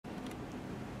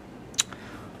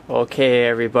Okay,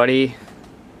 everybody,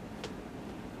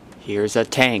 here's a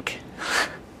tank.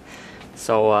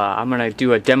 So I'm gonna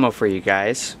do a demo for you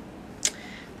guys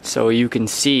so you can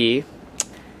see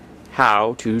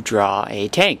how to draw a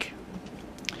tank.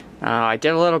 I did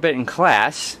a little bit in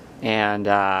class, and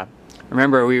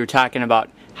remember we were talking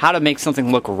about how to make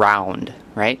something look round,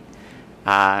 right?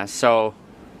 So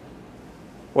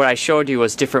what I showed you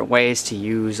was different ways to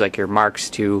use like your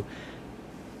marks to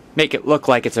make it look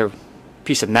like it's a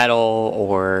piece of metal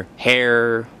or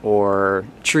hair or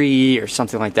tree or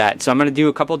something like that. So I'm going to do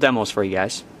a couple demos for you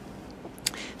guys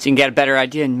so you can get a better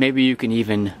idea, and maybe you can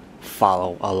even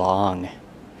follow along.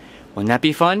 Wouldn't that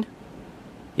be fun?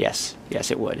 Yes,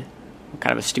 it would. What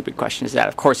kind of a stupid question is that?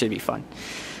 Of course it'd be fun.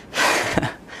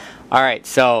 Alright,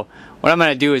 so what I'm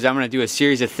going to do is I'm going to do a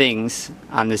series of things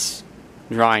on this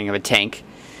drawing of a tank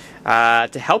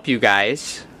to help you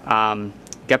guys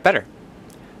get better.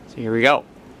 So here we go.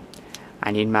 I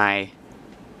need my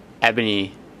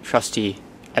trusty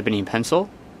ebony pencil.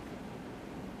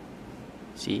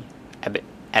 See?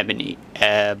 Ebony.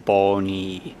 I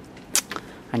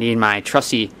need my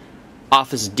trusty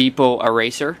Office Depot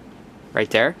eraser right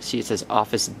there. See, it says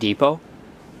Office Depot.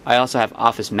 I also have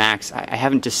Office Max. I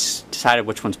haven't decided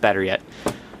which one's better yet.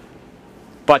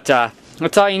 But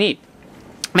that's all you need.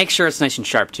 Make sure it's nice and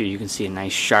sharp too. You can see a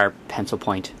nice sharp pencil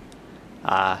point.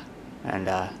 And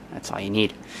that's all you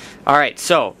need. Alright,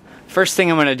 so first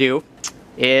thing I'm going to do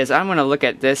is I'm going to look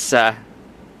at this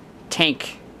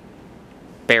tank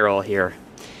barrel here.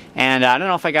 And I don't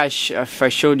know if I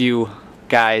showed you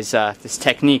guys this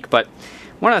technique, but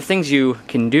one of the things you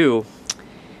can do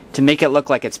to make it look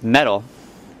like it's metal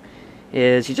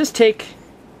is you just take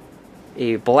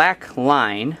a black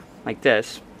line like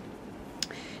this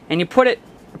and you put it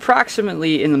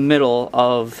approximately in the middle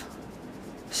of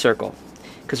the circle.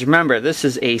 Because remember, this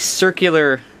is a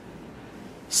circular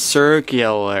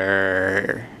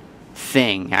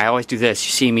thing. I always do this.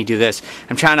 You see me do this.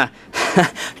 I'm trying to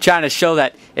trying to show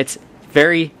that it's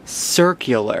very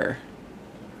circular.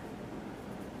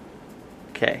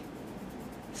 Okay.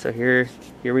 So here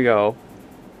we go.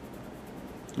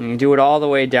 And you do it all the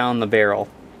way down the barrel.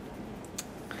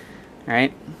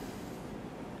 Alright?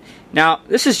 Now,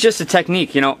 this is just a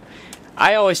technique, you know.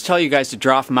 I always tell you guys to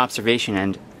draw from observation,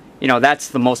 and you know, that's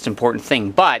the most important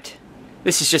thing, but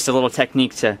this is just a little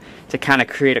technique to kind of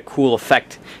create a cool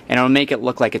effect, and it'll make it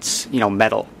look like it's, you know,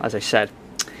 metal, as I said.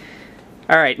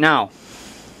 Alright, now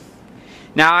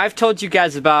I've told you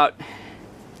guys about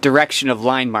direction of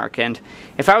line mark, and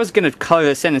if I was going to color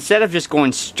this in, instead of just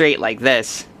going straight like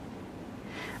this,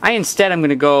 I'm going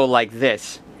to go like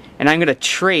this, and I'm going to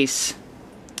trace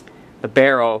the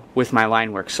barrel with my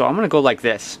line work. So I'm going to go like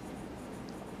this.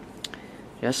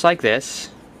 Just like this.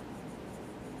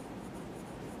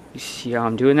 You see how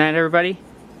I'm doing that, everybody?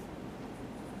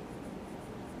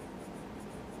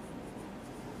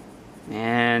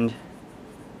 And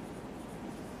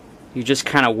you just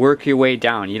kind of work your way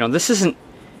down. You know, this isn't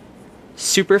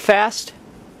super fast.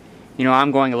 You know,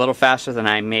 I'm going a little faster than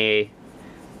I may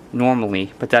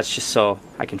normally, but that's just so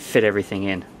I can fit everything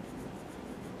in.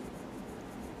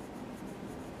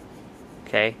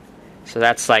 Okay, so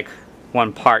that's like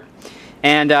one part.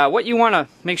 And what you want to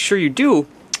make sure you do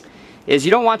is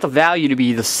you don't want the value to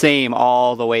be the same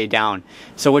all the way down.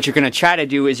 So what you're going to try to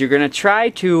do is you're going to try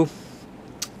to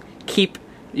keep,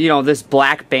 you know, this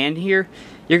black band here.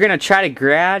 You're going to try to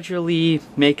gradually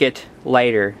make it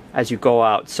lighter as you go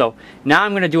out. So now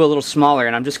I'm going to do a little smaller,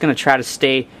 and I'm just going to try to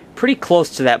stay pretty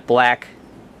close to that black.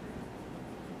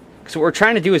 So what we're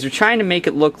trying to do is we're trying to make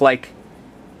it look like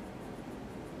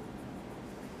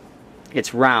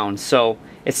it's round. So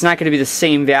it's not going to be the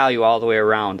same value all the way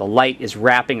around. The light is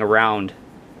wrapping around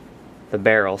the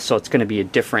barrel, so it's going to be a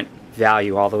different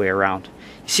value all the way around.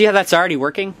 You see how that's already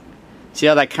working? See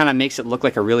how that kind of makes it look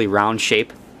like a really round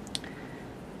shape?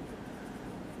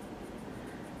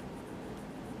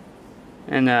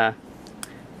 And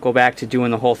go back to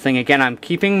doing the whole thing again. I'm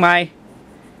keeping my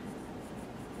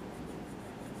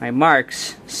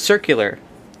marks circular.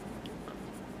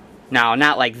 Now,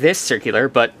 not like this circular,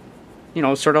 but you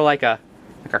know, sort of like a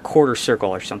quarter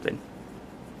circle or something.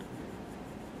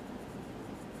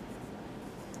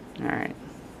 Alright.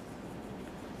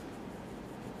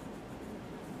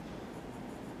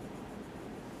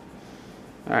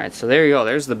 Alright, so there you go.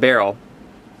 There's the barrel.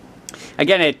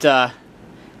 Again,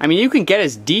 I mean, you can get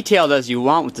as detailed as you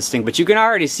want with this thing, but you can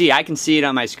already see, I can see it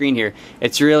on my screen here,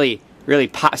 it's really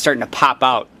starting to pop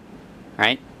out.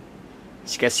 Right?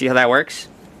 So you guys see how that works?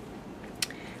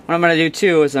 What I'm going to do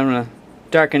too is I'm going to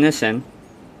darken this in.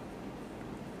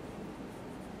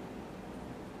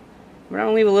 We're going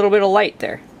to leave a little bit of light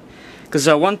there. Because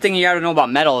one thing you gotta know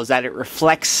about metal is that it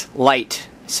reflects light,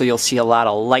 so you'll see a lot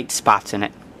of light spots in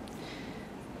it.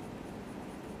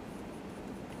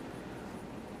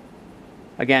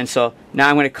 Again, so now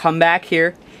I'm going to come back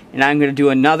here and I'm going to do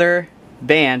another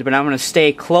band, but I'm going to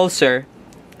stay closer.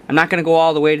 I'm not going to go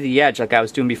all the way to the edge like I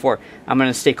was doing before. I'm going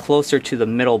to stay closer to the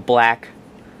middle black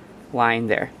line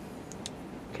there.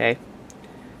 Okay.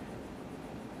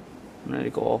 I'm going to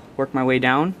go work my way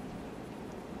down.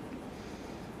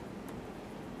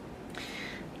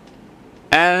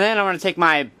 And then I'm going to take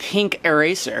my pink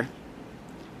eraser.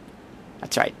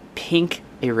 That's right, pink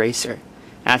eraser.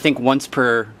 And I think once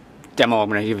per demo I'm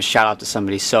going to give a shout out to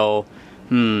somebody. So,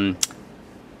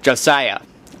 Josiah,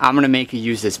 I'm going to make you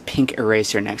use this pink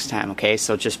eraser next time, okay?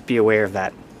 So just be aware of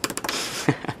that.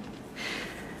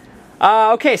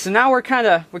 Okay, so now we kind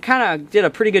of did a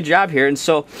pretty good job here. And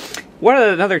so one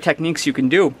of the other techniques you can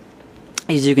do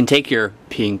is you can take your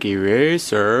pink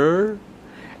eraser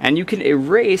and you can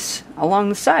erase along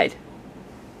the side.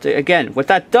 So again, what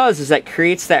that does is that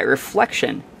creates that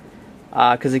reflection.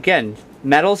 Because again,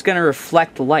 metal's going to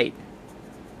reflect light.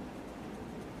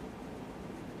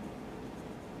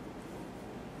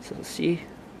 So see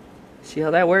how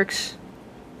that works?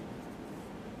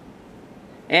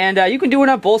 And you can do it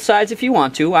on both sides if you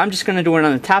want to. I'm just going to do it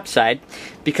on the top side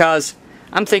because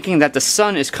I'm thinking that the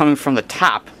sun is coming from the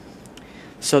top.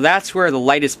 So that's where the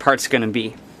lightest part's going to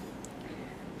be.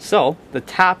 So the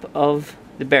top of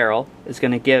the barrel is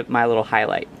going to give my little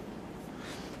highlight.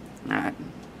 Alright.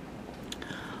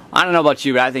 I don't know about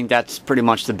you, but I think that's pretty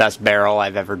much the best barrel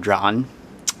I've ever drawn.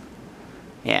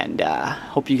 And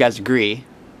hope you guys agree.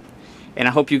 And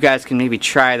I hope you guys can maybe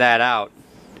try that out.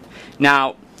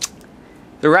 Now,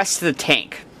 the rest of the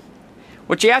tank.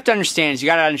 What you have to understand is you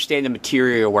got to understand the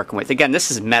material you're working with. Again,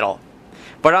 this is metal.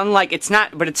 But unlike, it's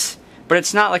not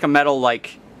like a metal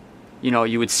like, you know,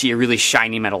 you would see a really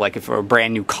shiny metal, like if it were a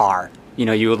brand new car. You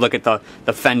know, you would look at the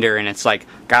fender and it's like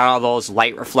got all those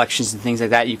light reflections and things like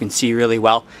that you can see really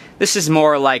well. This is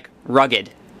more like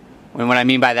rugged. And what I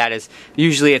mean by that is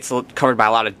usually it's covered by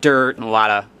a lot of dirt and a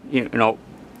lot of, you know,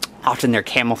 often they're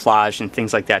camouflage and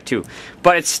things like that too.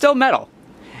 But it's still metal.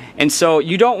 And so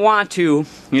you don't want to,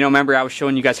 you know, remember I was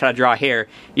showing you guys how to draw hair.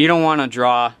 You don't want to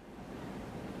draw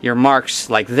your marks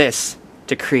like this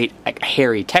to create a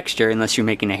hairy texture unless you're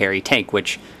making a hairy tank,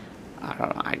 which I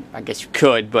don't know, I guess you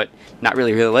could, but not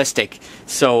really realistic.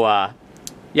 So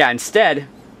yeah, instead,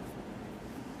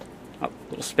 oh,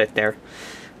 little spit there.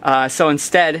 So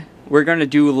instead, we're gonna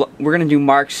do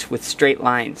marks with straight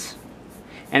lines.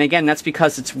 And again, that's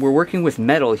because we're working with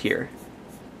metal here.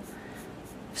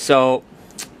 So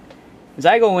as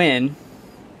I go in,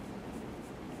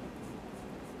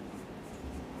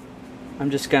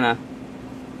 I'm just gonna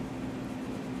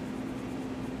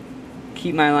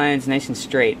keep my lines nice and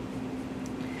straight.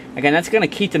 Again, that's gonna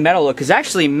keep the metal look, because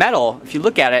actually metal, if you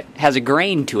look at it, has a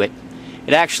grain to it.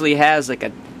 It actually has like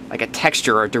a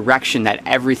texture or a direction that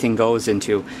everything goes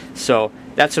into. So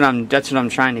that's what I'm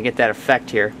trying to get that effect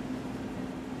here.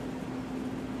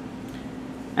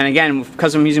 And again,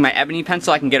 because I'm using my ebony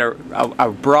pencil, I can get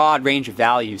a broad range of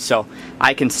values. So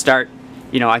I can start,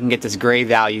 you know, I can get this gray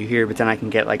value here, but then I can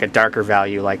get like a darker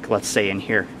value, like let's say in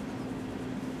here.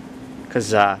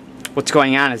 Because what's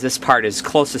going on is this part is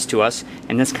closest to us,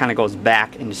 and this kind of goes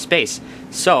back into space.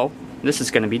 So this is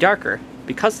going to be darker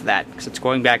because of that, because it's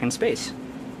going back in space.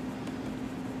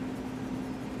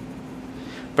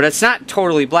 But it's not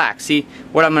totally black. See,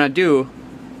 what I'm going to do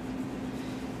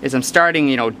is I'm starting,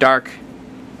 you know, dark,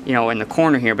 you know, in the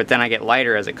corner here, but then I get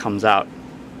lighter as it comes out.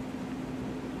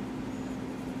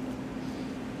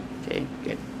 Okay,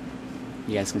 good.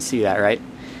 You guys can see that, right?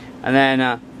 And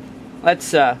then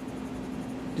let's do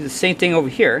the same thing over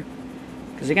here,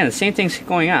 because again, the same thing's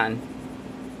going on.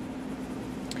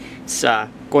 It's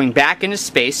going back into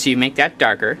space, so you make that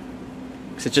darker,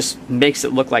 because it just makes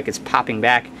it look like it's popping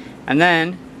back. And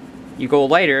then you go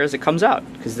lighter as it comes out,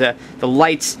 because the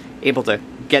light's able to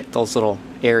get those little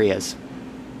areas.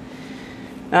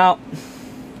 Now,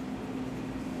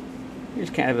 here's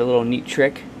kind of a little neat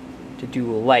trick to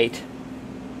do a light.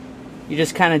 You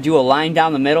just kind of do a line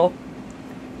down the middle,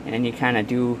 and then you kind of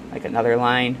do like another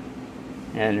line,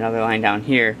 and another line down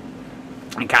here.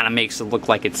 And kind of makes it look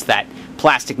like it's that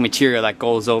plastic material that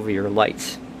goes over your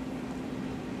lights.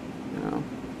 Now,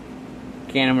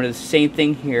 again, I'm going to do the same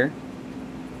thing here.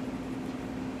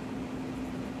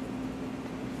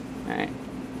 Alright,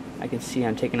 I can see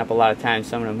I'm taking up a lot of time,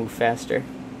 so I'm going to move faster.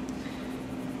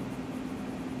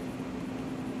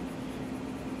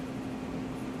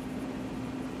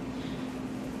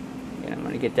 And I'm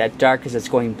going to get that dark because it's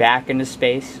going back into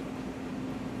space.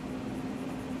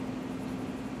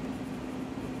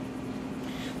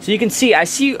 So you can see, I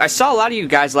saw a lot of you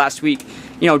guys last week,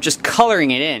 you know, just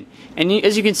coloring it in. And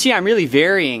as you can see, I'm really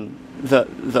varying the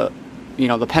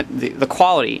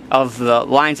quality of the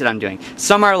lines that I'm doing.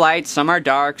 Some are light, some are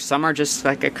dark, some are just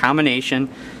like a combination.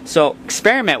 So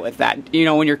experiment with that. You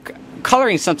know, when you're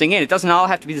coloring something in, it doesn't all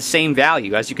have to be the same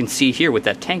value, as you can see here with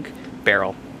that tank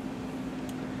barrel.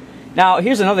 Now,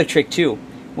 here's another trick too.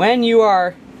 When you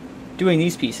are doing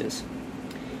these pieces,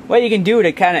 what you can do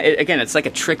to kind of, again, it's like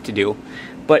a trick to do,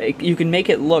 but you can make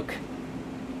it look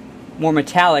more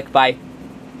metallic by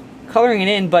coloring it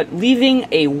in, but leaving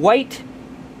a white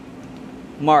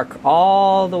mark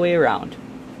all the way around.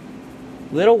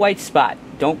 Little white spot.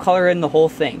 Don't color in the whole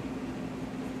thing.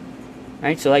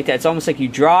 Right? So like that. It's almost like you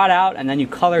draw it out and then you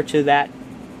color to that.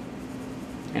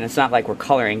 And it's not like we're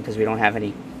coloring because we don't have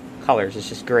any colors. It's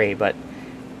just gray, but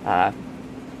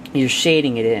you're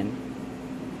shading it in.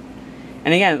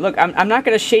 And again, look, I'm not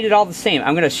going to shade it all the same.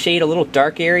 I'm going to shade a little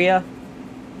dark area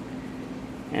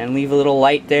and leave a little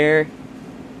light there.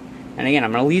 And again,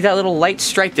 I'm going to leave that little light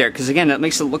stripe there because again, that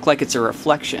makes it look like it's a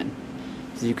reflection.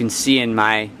 As you can see in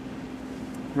my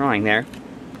drawing there.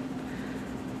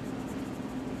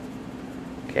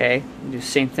 Okay, do the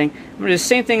same thing. I'm going to do the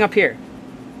same thing up here.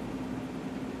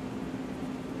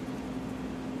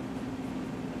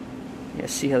 Yeah,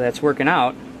 see how that's working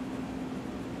out.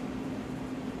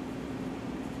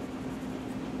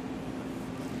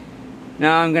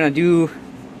 Now I'm going to do,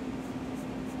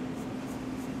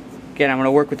 again, I'm going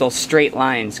to work with those straight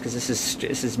lines because this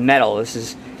is metal. This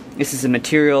is a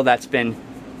material that's been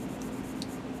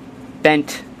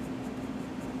bent,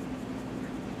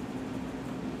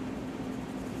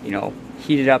 you know,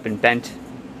 heated up and bent.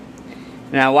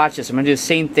 Now watch this. I'm going to do the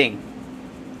same thing.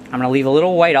 I'm going to leave a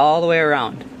little white all the way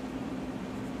around.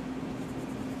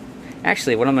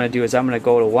 Actually, what I'm going to do is I'm going to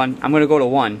go to 1. I'm going to go to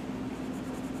 1.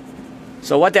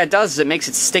 So what that does is it makes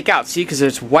it stick out. See, because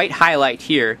there's white highlight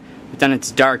here, but then it's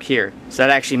dark here. So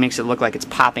that actually makes it look like it's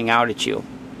popping out at you.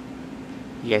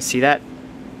 You guys see that?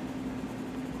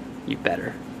 You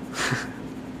better.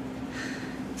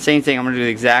 Same thing. I'm going to do the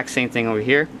exact same thing over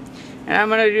here. And I'm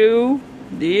going to do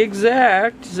the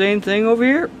exact same thing over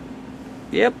here.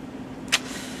 Yep.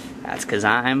 That's because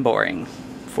I'm boring.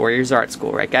 4 years art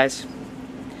school, right guys?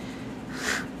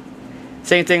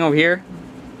 Same thing over here.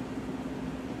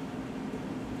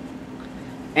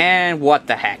 And what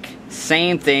the heck?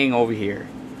 Same thing over here.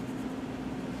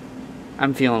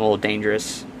 I'm feeling a little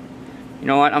dangerous. You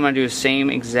know what? I'm going to do the same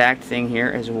exact thing here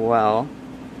as well.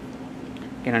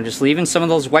 Again, I'm just leaving some of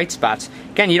those white spots.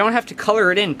 Again, you don't have to color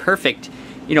it in perfect,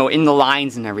 you know, in the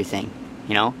lines and everything.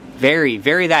 You know, vary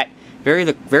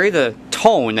the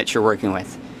tone that you're working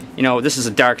with. You know, this is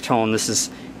a dark tone. This is,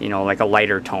 you know, like a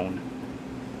lighter tone.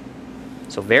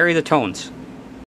 So vary the tones.